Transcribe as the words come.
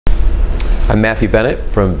I'm Matthew Bennett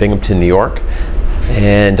from Binghamton, New York,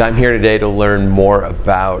 and I'm here today to learn more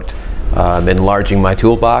about enlarging my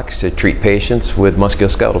toolbox to treat patients with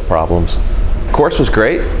musculoskeletal problems. The course was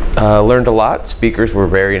great, learned a lot, speakers were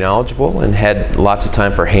very knowledgeable, and had lots of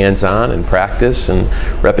time for hands-on and practice and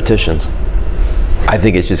repetitions. I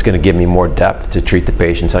think it's just going to give me more depth to treat the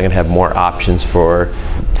patients. I'm going to have more options for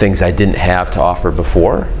things I didn't have to offer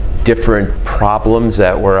before, different problems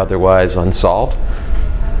that were otherwise unsolved.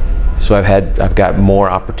 So I've got more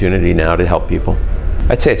opportunity now to help people.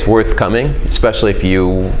 I'd say it's worth coming, especially if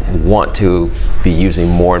you want to be using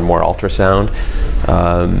more and more ultrasound,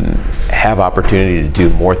 have opportunity to do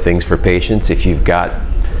more things for patients. If you've got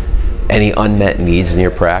any unmet needs in your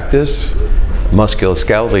practice,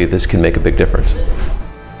 musculoskeletal, this can make a big difference.